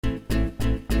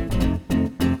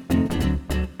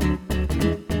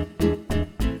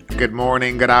good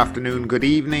morning, good afternoon, good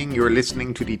evening. You're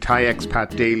listening to the Thai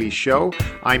Expat Daily Show.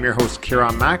 I'm your host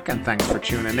Kieran Mack and thanks for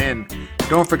tuning in.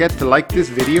 Don't forget to like this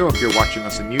video if you're watching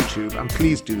us on YouTube and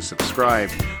please do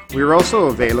subscribe. We're also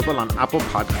available on Apple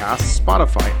Podcasts,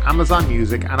 Spotify, Amazon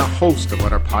Music and a host of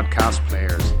other podcast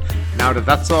players. Now that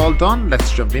that's all done,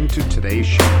 let's jump into today's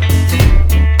show.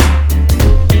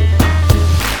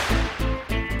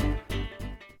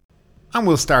 And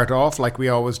we'll start off like we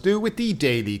always do with the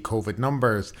daily COVID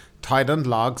numbers. Thailand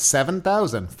logged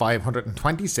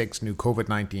 7,526 new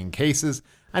COVID-19 cases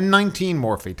and 19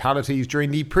 more fatalities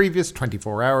during the previous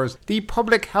 24 hours, the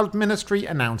Public Health Ministry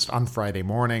announced on Friday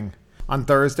morning. On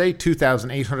Thursday,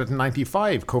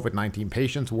 2,895 COVID-19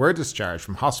 patients were discharged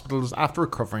from hospitals after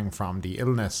recovering from the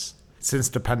illness. Since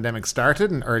the pandemic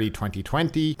started in early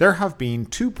 2020, there have been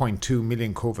 2.2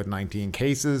 million COVID-19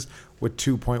 cases, with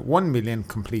 2.1 million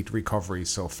complete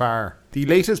recoveries so far. The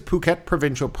latest Phuket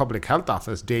Provincial Public Health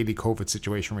Office daily COVID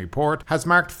situation report has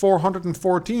marked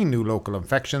 414 new local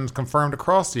infections confirmed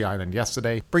across the island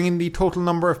yesterday, bringing the total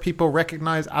number of people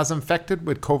recognised as infected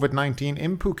with COVID-19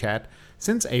 in Phuket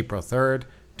since April 3rd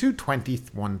to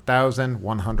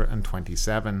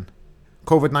 21,127.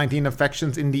 COVID-19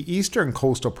 infections in the eastern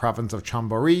coastal province of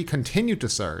Chonburi continue to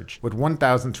surge, with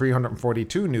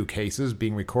 1,342 new cases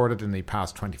being recorded in the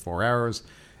past 24 hours,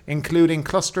 including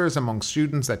clusters among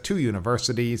students at 2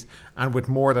 universities, and with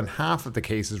more than half of the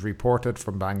cases reported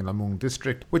from Banglamung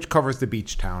district, which covers the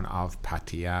beach town of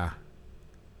Pattaya.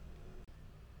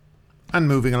 And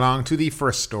moving along to the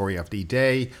first story of the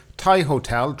day, Thai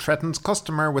hotel threatens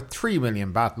customer with 3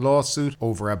 million baht lawsuit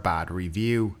over a bad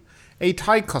review. A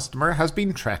Thai customer has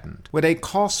been threatened with a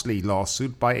costly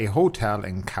lawsuit by a hotel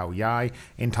in Khao Yai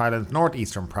in Thailand's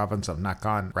northeastern province of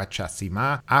Nakhon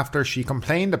Ratchasima after she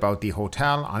complained about the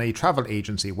hotel on a travel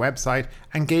agency website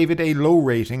and gave it a low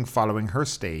rating following her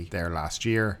stay there last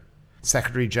year.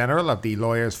 Secretary General of the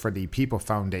Lawyers for the People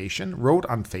Foundation wrote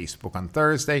on Facebook on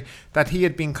Thursday that he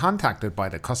had been contacted by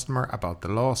the customer about the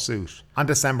lawsuit. On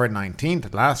December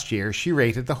 19th last year, she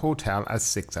rated the hotel as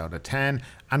 6 out of 10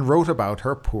 and wrote about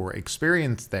her poor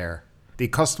experience there. The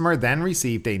customer then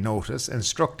received a notice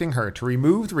instructing her to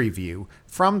remove the review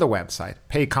from the website,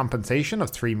 pay compensation of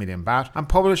 3 million baht, and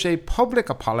publish a public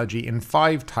apology in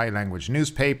 5 Thai language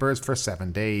newspapers for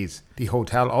 7 days. The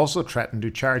hotel also threatened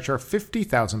to charge her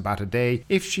 50,000 baht a day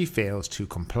if she fails to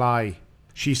comply.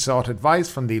 She sought advice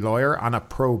from the lawyer on a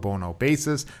pro bono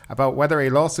basis about whether a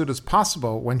lawsuit is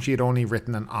possible when she had only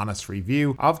written an honest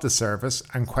review of the service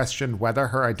and questioned whether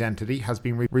her identity has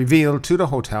been revealed to the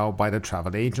hotel by the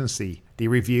travel agency. The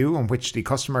review, in which the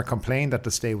customer complained that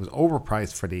the stay was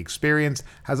overpriced for the experience,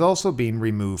 has also been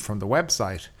removed from the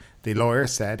website. The lawyer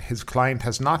said his client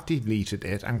has not deleted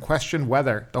it and questioned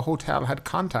whether the hotel had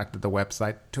contacted the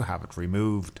website to have it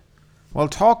removed. Well,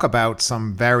 talk about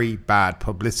some very bad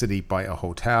publicity by a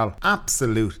hotel.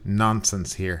 Absolute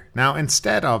nonsense here. Now,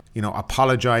 instead of,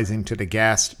 apologizing to the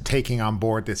guest, taking on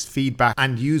board this feedback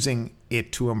and using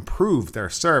it to improve their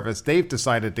service, they've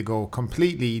decided to go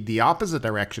completely the opposite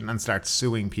direction and start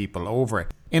suing people over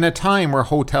it. In a time where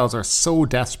hotels are so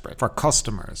desperate for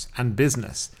customers and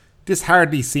business, this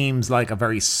hardly seems like a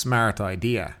very smart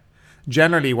idea.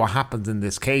 Generally, what happens in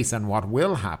this case and what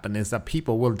will happen is that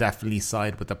people will definitely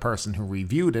side with the person who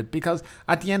reviewed it because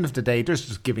at the end of the day, they're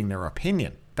just giving their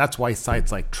opinion. That's why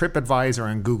sites like TripAdvisor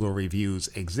and Google Reviews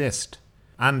exist.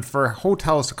 And for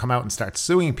hotels to come out and start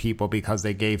suing people because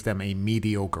they gave them a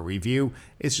mediocre review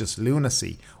is just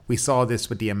lunacy. We saw this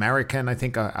with the American, I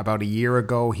think about a year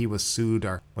ago, he was sued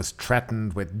or was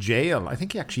threatened with jail. I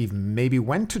think he actually even maybe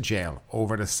went to jail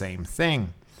over the same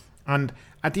thing. And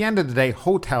at the end of the day,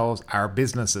 hotels are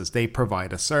businesses. They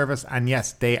provide a service, and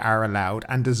yes, they are allowed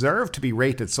and deserve to be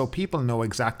rated so people know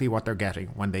exactly what they're getting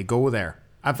when they go there.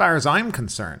 As far as I'm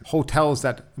concerned, hotels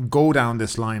that go down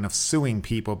this line of suing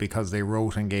people because they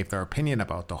wrote and gave their opinion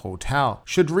about the hotel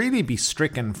should really be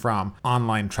stricken from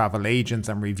online travel agents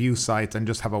and review sites and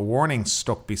just have a warning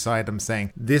stuck beside them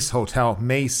saying, this hotel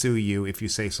may sue you if you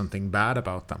say something bad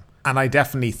about them. And I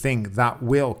definitely think that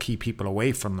will keep people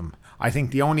away from them. I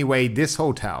think the only way this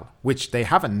hotel, which they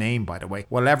haven't named by the way,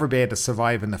 will ever be able to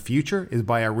survive in the future is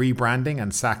by a rebranding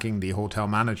and sacking the hotel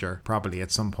manager, probably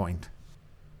at some point.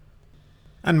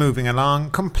 And moving along,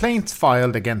 complaints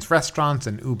filed against restaurants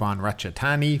in Ubon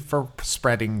Ratchathani for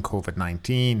spreading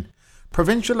COVID-19.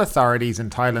 Provincial authorities in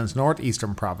Thailand's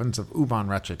northeastern province of Ubon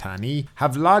Ratchathani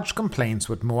have lodged complaints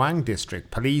with Muang District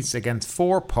Police against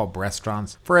 4 pub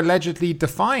restaurants for allegedly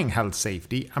defying health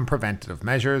safety and preventative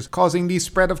measures causing the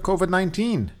spread of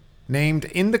COVID-19. Named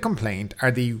in the complaint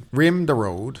are the Rim the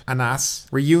Road, Anas,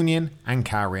 Reunion and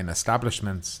Karin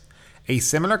establishments. A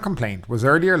similar complaint was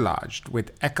earlier lodged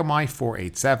with Ekamai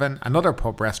 487, another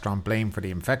pub restaurant blamed for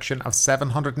the infection of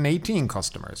 718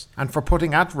 customers and for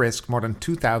putting at risk more than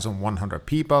 2,100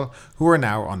 people who are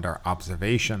now under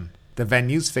observation. The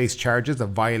venues face charges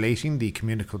of violating the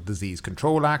Communicable Disease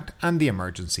Control Act and the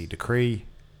Emergency Decree.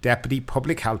 Deputy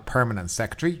Public Health Permanent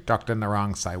Secretary Dr.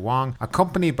 Narang Saiwang,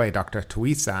 accompanied by Dr.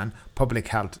 Tuisan, Public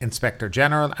Health Inspector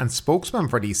General and spokesman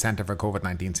for the Centre for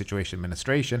COVID-19 Situation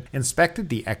Administration, inspected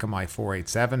the Ekamai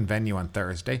 487 venue on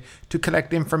Thursday to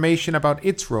collect information about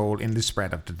its role in the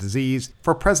spread of the disease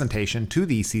for presentation to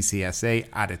the CCSA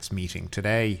at its meeting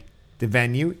today. The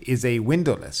venue is a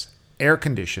windowless,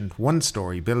 air-conditioned,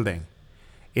 one-storey building.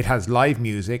 It has live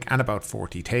music and about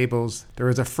 40 tables. There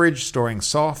is a fridge storing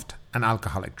soft and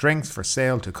alcoholic drinks for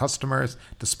sale to customers,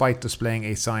 despite displaying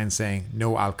a sign saying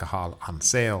no alcohol on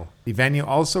sale. The venue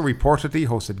also reportedly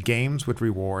hosted games with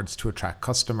rewards to attract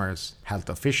customers. Health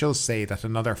officials say that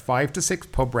another 5 to 6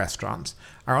 pub restaurants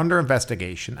are under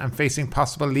investigation and facing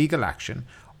possible legal action,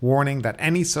 warning that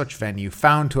any such venue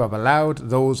found to have allowed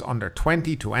those under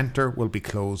 20 to enter will be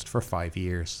closed for 5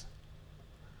 years.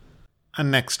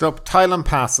 And next up, Thailand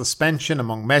pass suspension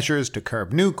among measures to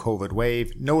curb new COVID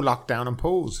wave, no lockdown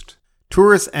imposed.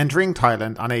 Tourists entering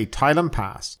Thailand on a Thailand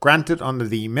pass, granted under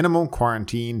the minimum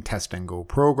quarantine test and go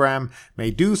program, may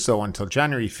do so until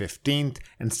January 15th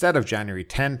instead of January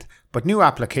 10th, but new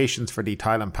applications for the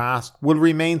Thailand pass will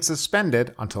remain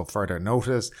suspended until further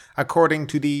notice, according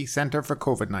to the Centre for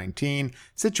COVID-19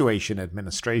 Situation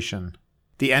Administration.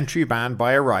 The entry ban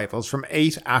by arrivals from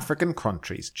 8 African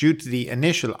countries due to the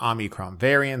initial Omicron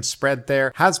variant spread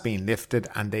there has been lifted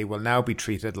and they will now be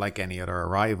treated like any other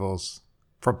arrivals.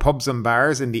 For pubs and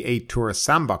bars in the 8 tourist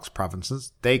sandbox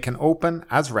provinces, they can open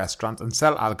as restaurants and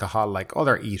sell alcohol like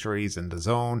other eateries in the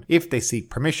zone if they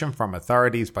seek permission from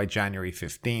authorities by January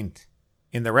 15th.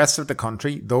 In the rest of the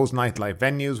country, those nightlife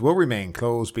venues will remain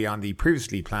closed beyond the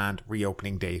previously planned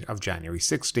reopening date of January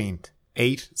 16th.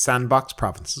 8 sandbox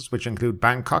provinces, which include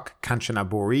Bangkok,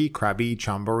 Kanchanaburi, Krabi,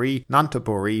 Chonburi,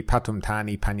 Nonthaburi, Pathum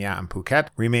Thani, Phaya and Phuket,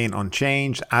 remain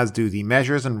unchanged, as do the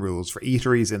measures and rules for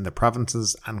eateries in the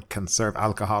provinces and can serve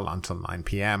alcohol until 9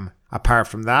 p.m. Apart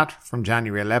from that, from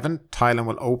January 11, Thailand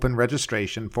will open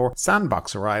registration for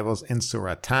sandbox arrivals in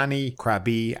Surat Thani,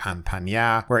 Krabi and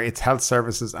Phaya, where its health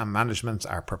services and managements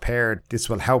are prepared. This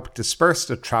will help disperse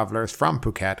the travellers from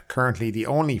Phuket, currently the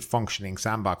only functioning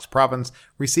sandbox province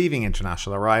receiving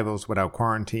international arrivals without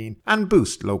quarantine, and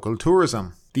boost local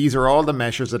tourism. These are all the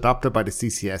measures adopted by the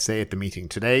CCSA at the meeting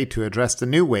today to address the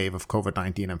new wave of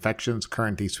COVID-19 infections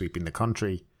currently sweeping the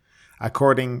country.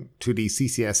 According to the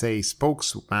CCSA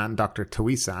spokesman Dr.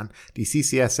 Tuisan, the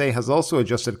CCSA has also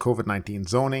adjusted COVID-19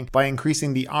 zoning by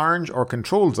increasing the orange or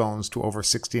control zones to over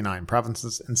 69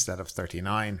 provinces instead of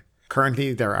 39.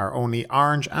 Currently, there are only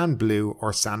orange and blue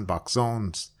or sandbox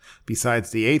zones.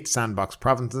 Besides the 8 sandbox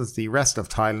provinces, the rest of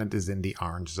Thailand is in the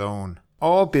orange zone.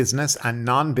 All business and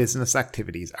non-business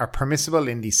activities are permissible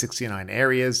in these 69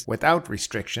 areas without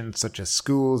restrictions such as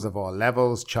schools of all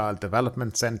levels, child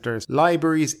development centres,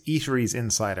 libraries, eateries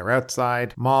inside or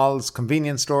outside, malls,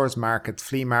 convenience stores, markets,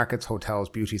 flea markets, hotels,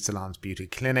 beauty salons, beauty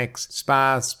clinics,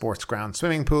 spas, sports grounds,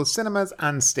 swimming pools, cinemas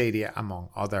and stadia, among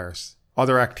others.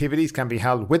 Other activities can be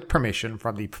held with permission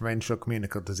from the Provincial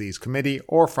Communicable Disease Committee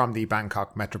or from the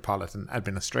Bangkok Metropolitan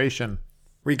Administration.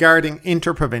 Regarding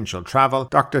interprovincial travel,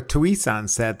 Dr. Tuisan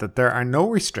said that there are no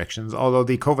restrictions, although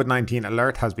the COVID-19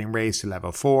 alert has been raised to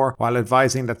level 4, while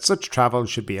advising that such travel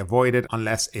should be avoided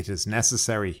unless it is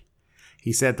necessary.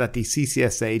 He said that the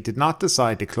CCSA did not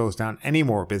decide to close down any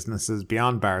more businesses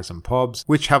beyond bars and pubs,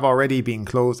 which have already been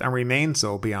closed and remain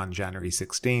so beyond January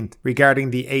 16th.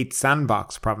 Regarding the 8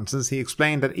 sandbox provinces, he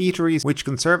explained that eateries which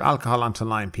can serve alcohol until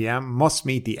 9 p.m. must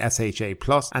meet the SHA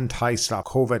Plus and Thai Stock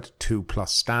COVID 2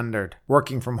 Plus standard.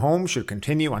 Working from home should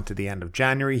continue until the end of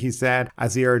January, he said,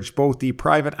 as he urged both the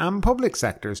private and public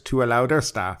sectors to allow their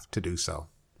staff to do so.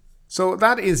 So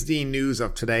that is the news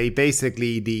of today.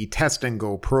 Basically, the Test and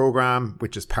Go program,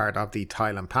 which is part of the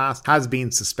Thailand Pass, has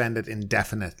been suspended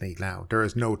indefinitely now. There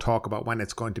is no talk about when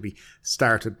it's going to be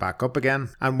started back up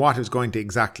again and what is going to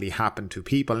exactly happen to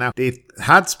people. Now, they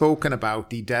had spoken about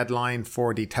the deadline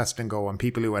for the Test and Go and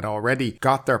people who had already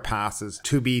got their passes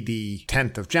to be the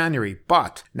 10th of January,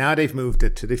 but now they've moved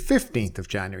it to the 15th of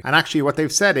January. And actually what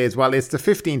they've said is, well, it's the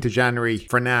 15th of January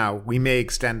for now. We may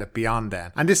extend it beyond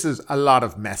then. And this is a lot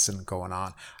of messing going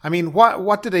on. I mean,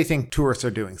 what do they think tourists are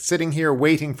doing? Sitting here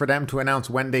waiting for them to announce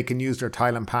when they can use their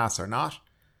Thailand pass or not?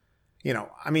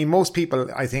 Most people,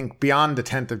 I think, beyond the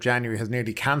 10th of January has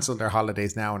nearly cancelled their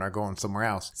holidays now and are going somewhere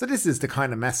else. So this is the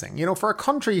kind of messing. For a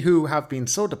country who have been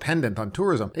so dependent on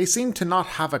tourism, they seem to not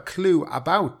have a clue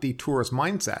about the tourist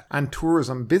mindset and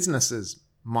tourism businesses'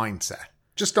 mindset.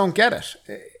 Just don't get it.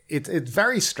 It's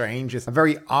very strange. It's a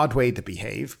very odd way to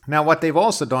behave. Now, what they've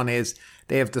also done is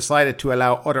they have decided to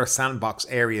allow other sandbox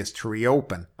areas to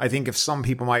reopen. I think if some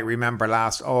people might remember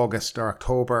last August or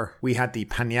October, we had the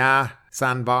Phanya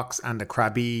sandbox and the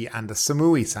Krabi and the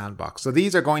Samui sandbox. So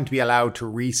these are going to be allowed to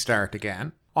restart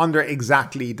again under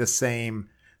exactly the same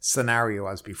scenario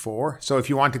as before. So if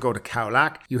you want to go to Khao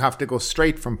Lak, you have to go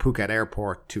straight from Phuket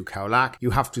airport to Khao Lak. You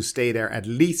have to stay there at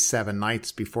least 7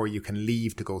 nights before you can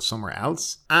leave to go somewhere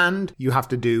else. And you have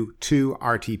to do 2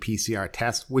 RT-PCR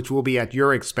tests, which will be at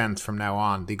your expense from now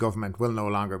on. The government will no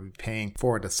longer be paying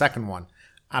for the second one.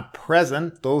 At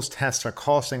present, those tests are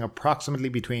costing approximately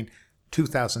between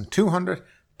 2,200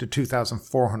 to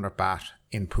 2,400 baht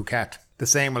in Phuket. The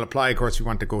same will apply, of course, if you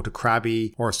want to go to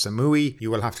Krabi or Samui.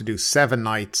 You will have to do 7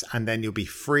 nights and then you'll be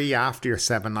free after your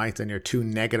 7 nights and your 2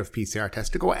 negative PCR tests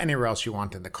to go anywhere else you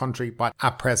want in the country. But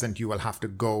at present, you will have to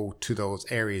go to those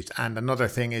areas. And another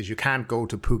thing is you can't go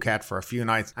to Phuket for a few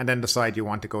nights and then decide you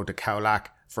want to go to Khao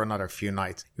Lak for another few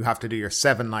nights. You have to do your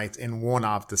 7 nights in one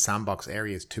of the sandbox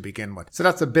areas to begin with. So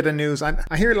that's a bit of news. I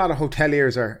hear a lot of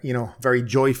hoteliers are, very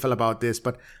joyful about this,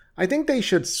 but I think they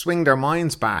should swing their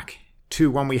minds back to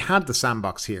when we had the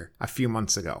sandbox here a few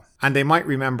months ago. And they might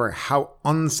remember how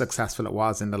unsuccessful it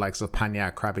was in the likes of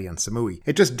Phanya, Krabi and Samui.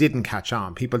 It just didn't catch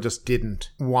on. People just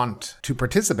didn't want to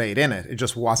participate in it. It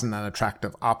just wasn't an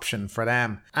attractive option for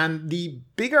them. And the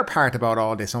bigger part about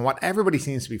all this and what everybody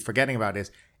seems to be forgetting about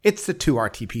is it's the 2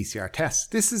 RT-PCR tests.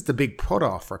 This is the big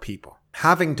put-off for people.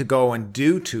 Having to go and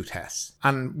do 2 tests.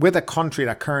 And with a country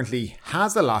that currently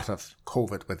has a lot of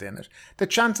COVID within it, the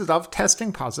chances of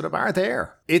testing positive are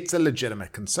there. It's a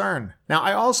legitimate concern. Now,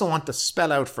 I also want to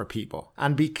spell out for people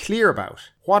and be clear about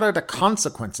what are the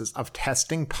consequences of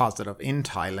testing positive in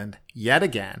Thailand yet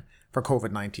again for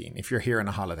COVID-19 if you're here on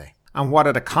a holiday. And what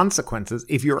are the consequences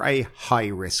if you're a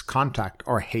high-risk contact,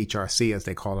 or HRC as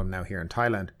they call them now here in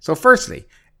Thailand. So firstly,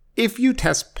 if you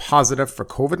test positive for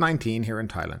COVID-19 here in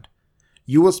Thailand,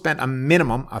 you will spend a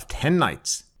minimum of 10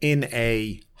 nights in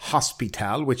a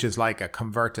hospital, which is like a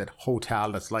converted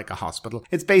hotel that's like a hospital.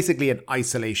 It's basically an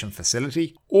isolation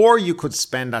facility. Or you could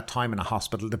spend that time in a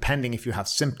hospital, depending if you have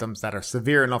symptoms that are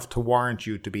severe enough to warrant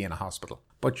you to be in a hospital.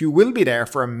 But you will be there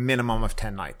for a minimum of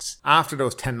 10 nights. After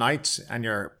those 10 nights and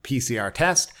your PCR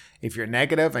test, if you're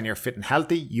negative and you're fit and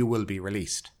healthy, you will be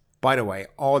released. By the way,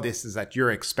 all this is at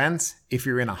your expense. If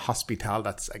you're in a hospital,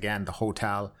 that's again the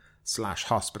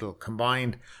hotel/hospital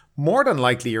combined, more than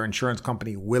likely your insurance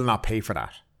company will not pay for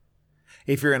that.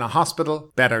 If you're in a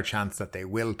hospital, better chance that they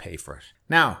will pay for it.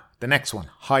 Now, the next one,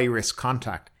 high risk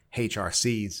contact,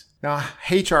 HRCs. Now,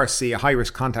 HRC, a high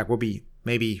risk contact, will be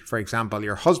maybe, for example,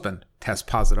 your husband tests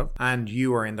positive and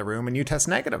you are in the room and you test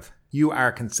negative. You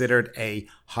are considered a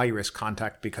high-risk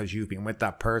contact because you've been with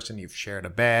that person, you've shared a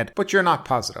bed, but you're not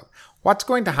positive. What's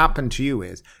going to happen to you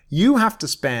is you have to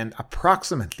spend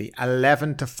approximately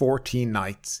 11 to 14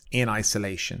 nights in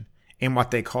isolation, in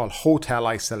what they call hotel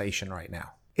isolation right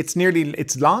now.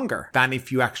 It's longer than if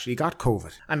you actually got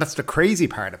COVID. And that's the crazy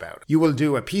part about it. You will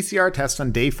do a PCR test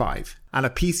on day 5 and a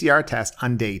PCR test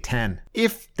on day 10.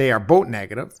 If they are both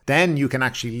negative, then you can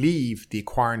actually leave the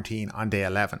quarantine on day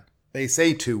 11. They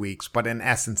say 2 weeks, but in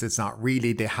essence, it's not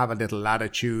really. They have a little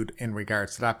latitude in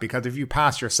regards to that, because if you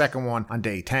pass your second one on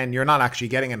day 10, you're not actually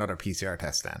getting another PCR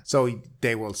test then. So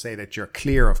they will say that you're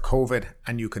clear of COVID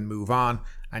and you can move on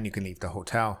and you can leave the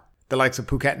hotel. The likes of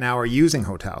Phuket now are using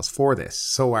hotels for this.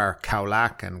 So are Khao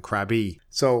Lak and Krabi.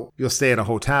 So you'll stay at a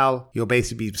hotel. You'll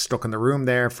basically be stuck in the room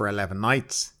there for 11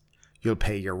 nights. You'll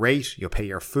pay your rate, you'll pay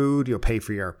your food, you'll pay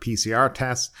for your PCR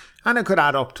tests, and it could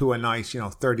add up to a nice,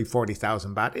 30,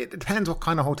 40,000 baht. It depends what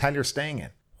kind of hotel you're staying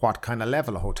in. What kind of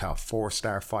level of hotel,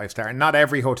 4-star, 5-star. And not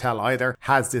every hotel either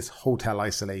has this hotel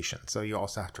isolation. So you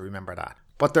also have to remember that.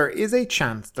 But there is a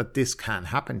chance that this can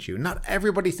happen to you. Not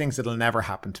everybody thinks it'll never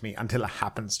happen to me until it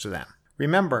happens to them.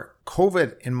 Remember,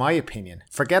 COVID, in my opinion,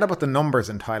 forget about the numbers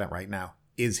in Thailand right now,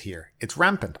 is here. It's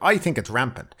rampant. I think it's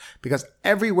rampant because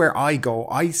everywhere I go,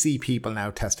 I see people now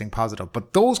testing positive,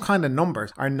 but those kind of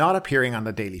numbers are not appearing on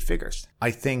the daily figures. I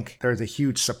think there's a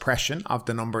huge suppression of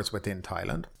the numbers within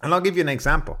Thailand. And I'll give you an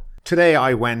example. Today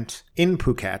I went in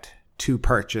Phuket to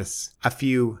purchase a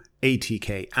few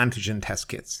ATK antigen test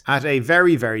kits at a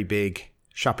very, very big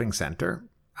shopping centre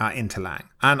in Thailand.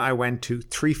 And I went to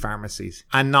 3 pharmacies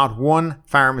and not one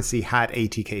pharmacy had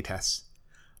ATK tests.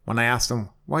 When I asked them,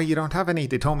 why you don't have any?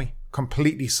 They told me,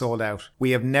 completely sold out.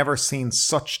 We have never seen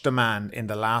such demand in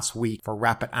the last week for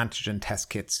rapid antigen test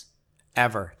kits.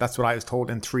 Ever. That's what I was told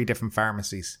in 3 different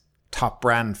pharmacies. Top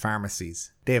brand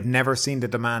pharmacies. They have never seen the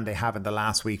demand they have in the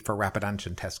last week for rapid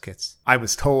antigen test kits. I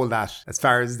was told that, as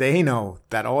far as they know,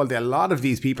 that a lot of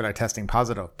these people are testing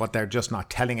positive, but they're just not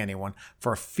telling anyone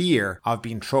for fear of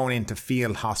being thrown into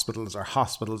field hospitals or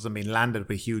hospitals and being landed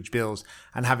with huge bills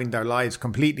and having their lives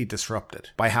completely disrupted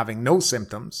by having no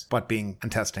symptoms but being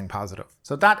and testing positive.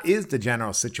 So that is the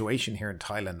general situation here in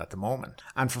Thailand at the moment.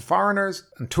 And for foreigners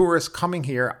and tourists coming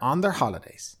here on their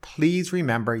holidays, please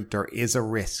remember there is a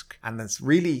risk. And it's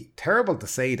really terrible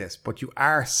to say this, but you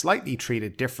are slightly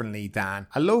treated differently than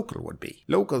a local would be.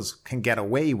 Locals can get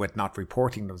away with not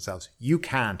reporting themselves. You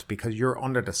can't, because you're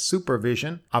under the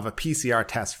supervision of a PCR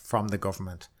test from the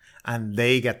government. And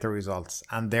they get the results,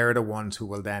 and they're the ones who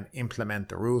will then implement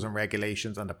the rules and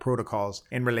regulations and the protocols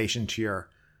in relation to your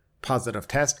positive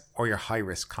test or your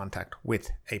high-risk contact with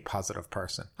a positive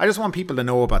person. I just want people to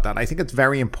know about that. I think it's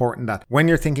very important that when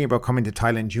you're thinking about coming to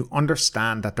Thailand, you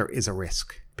understand that there is a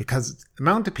risk. Because the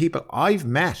amount of people I've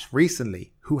met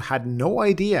recently who had no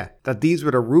idea that these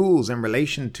were the rules in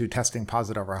relation to testing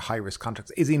positive or high-risk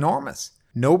contacts is enormous.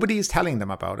 Nobody is telling them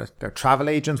about it. Their travel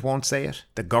agents won't say it.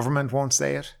 The government won't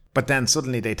say it. But then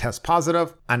suddenly they test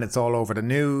positive and it's all over the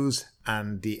news,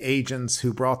 and the agents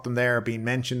who brought them there are being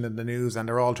mentioned in the news, and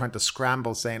they're all trying to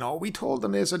scramble saying, oh, we told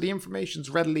them this, or the information's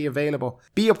readily available.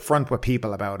 Be upfront with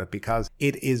people about it, because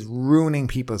it is ruining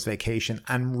people's vacation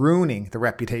and ruining the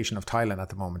reputation of Thailand at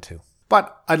the moment too.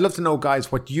 But I'd love to know, guys,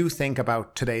 what you think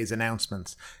about today's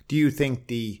announcements. Do you think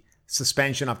the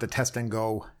suspension of the test and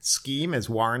go scheme is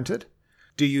warranted?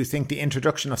 Do you think the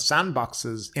introduction of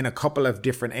sandboxes in a couple of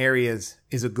different areas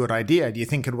is a good idea? Do you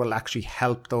think it will actually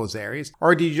help those areas?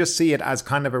 Or do you just see it as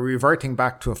kind of a reverting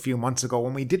back to a few months ago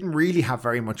when we didn't really have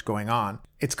very much going on?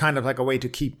 It's kind of like a way to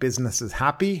keep businesses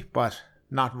happy, but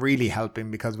not really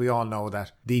helping, because we all know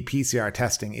that the PCR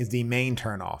testing is the main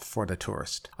turn off for the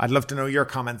tourist. I'd love to know your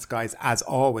comments, guys, as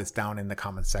always, down in the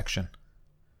comments section.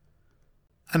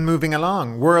 And moving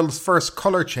along, world's first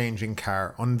colour-changing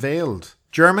car unveiled.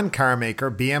 German car maker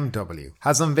BMW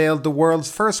has unveiled the world's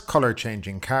first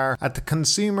colour-changing car at the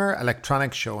Consumer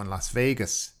Electronics Show in Las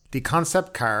Vegas. The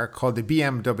concept car, called the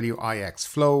BMW iX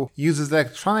Flow, uses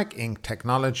electronic ink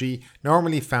technology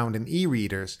normally found in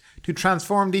e-readers to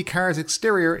transform the car's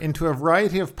exterior into a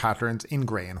variety of patterns in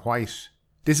grey and white.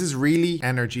 This is really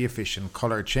energy efficient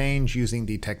colour change using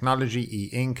the technology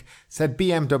e-ink, said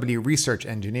BMW research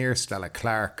engineer Stella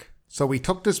Clark. So we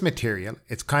took this material,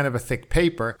 it's kind of a thick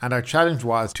paper, and our challenge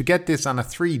was to get this on a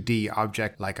 3D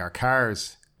object like our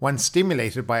cars. When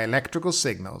stimulated by electrical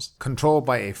signals, controlled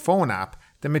by a phone app,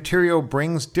 the material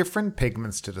brings different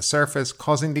pigments to the surface,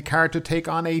 causing the car to take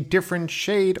on a different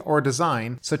shade or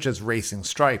design, such as racing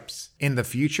stripes. In the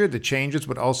future, the changes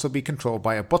would also be controlled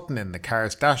by a button in the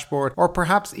car's dashboard, or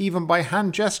perhaps even by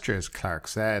hand gestures, Clark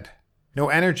said. No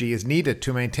energy is needed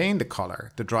to maintain the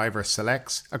colour the driver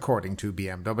selects, according to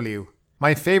BMW.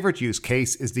 My favourite use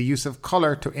case is the use of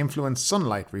colour to influence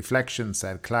sunlight reflection,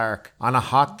 said Clark. On a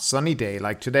hot, sunny day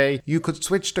like today, you could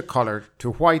switch the colour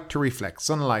to white to reflect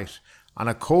sunlight. On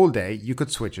a cold day, you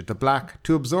could switch it to black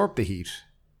to absorb the heat.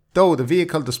 Though the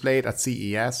vehicle displayed at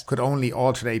CES could only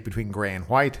alternate between grey and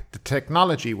white, the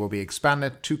technology will be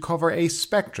expanded to cover a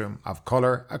spectrum of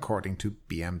colour, according to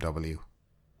BMW.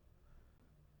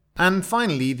 And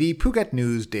finally, the Phuket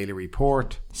News Daily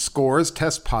Report. Scores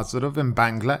test positive in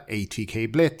Bangla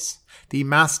ATK Blitz. The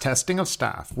mass testing of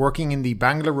staff working in the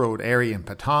Bangla Road area in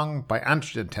Patong by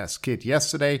antigen test kit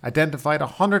yesterday identified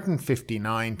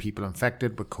 159 people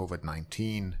infected with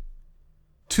COVID-19.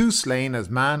 2 slain as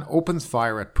man opens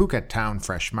fire at Phuket Town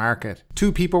Fresh Market.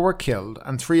 2 people were killed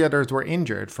and 3 others were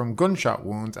injured from gunshot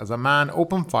wounds as a man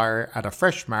opened fire at a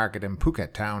fresh market in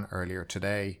Phuket Town earlier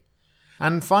today.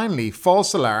 And finally,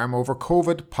 false alarm over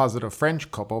COVID-positive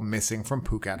French couple missing from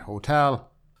Phuket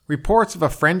hotel. Reports of a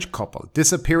French couple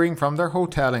disappearing from their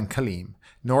hotel in Kalim,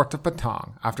 north of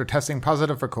Patong, after testing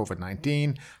positive for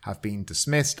COVID-19 have been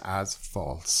dismissed as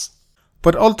false.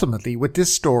 But ultimately, with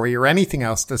this story or anything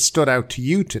else that stood out to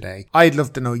you today, I'd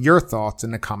love to know your thoughts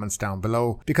in the comments down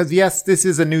below. Because yes, this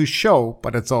is a news show,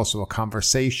 but it's also a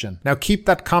conversation. Now keep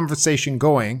that conversation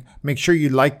going. Make sure you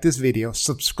like this video,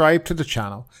 subscribe to the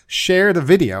channel, share the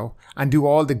video, and do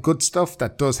all the good stuff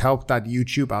that does help that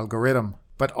YouTube algorithm.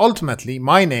 But ultimately,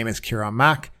 my name is Kieran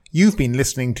Mack. You've been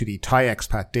listening to the Thai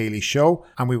Expat Daily Show,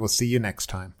 and we will see you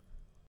next time.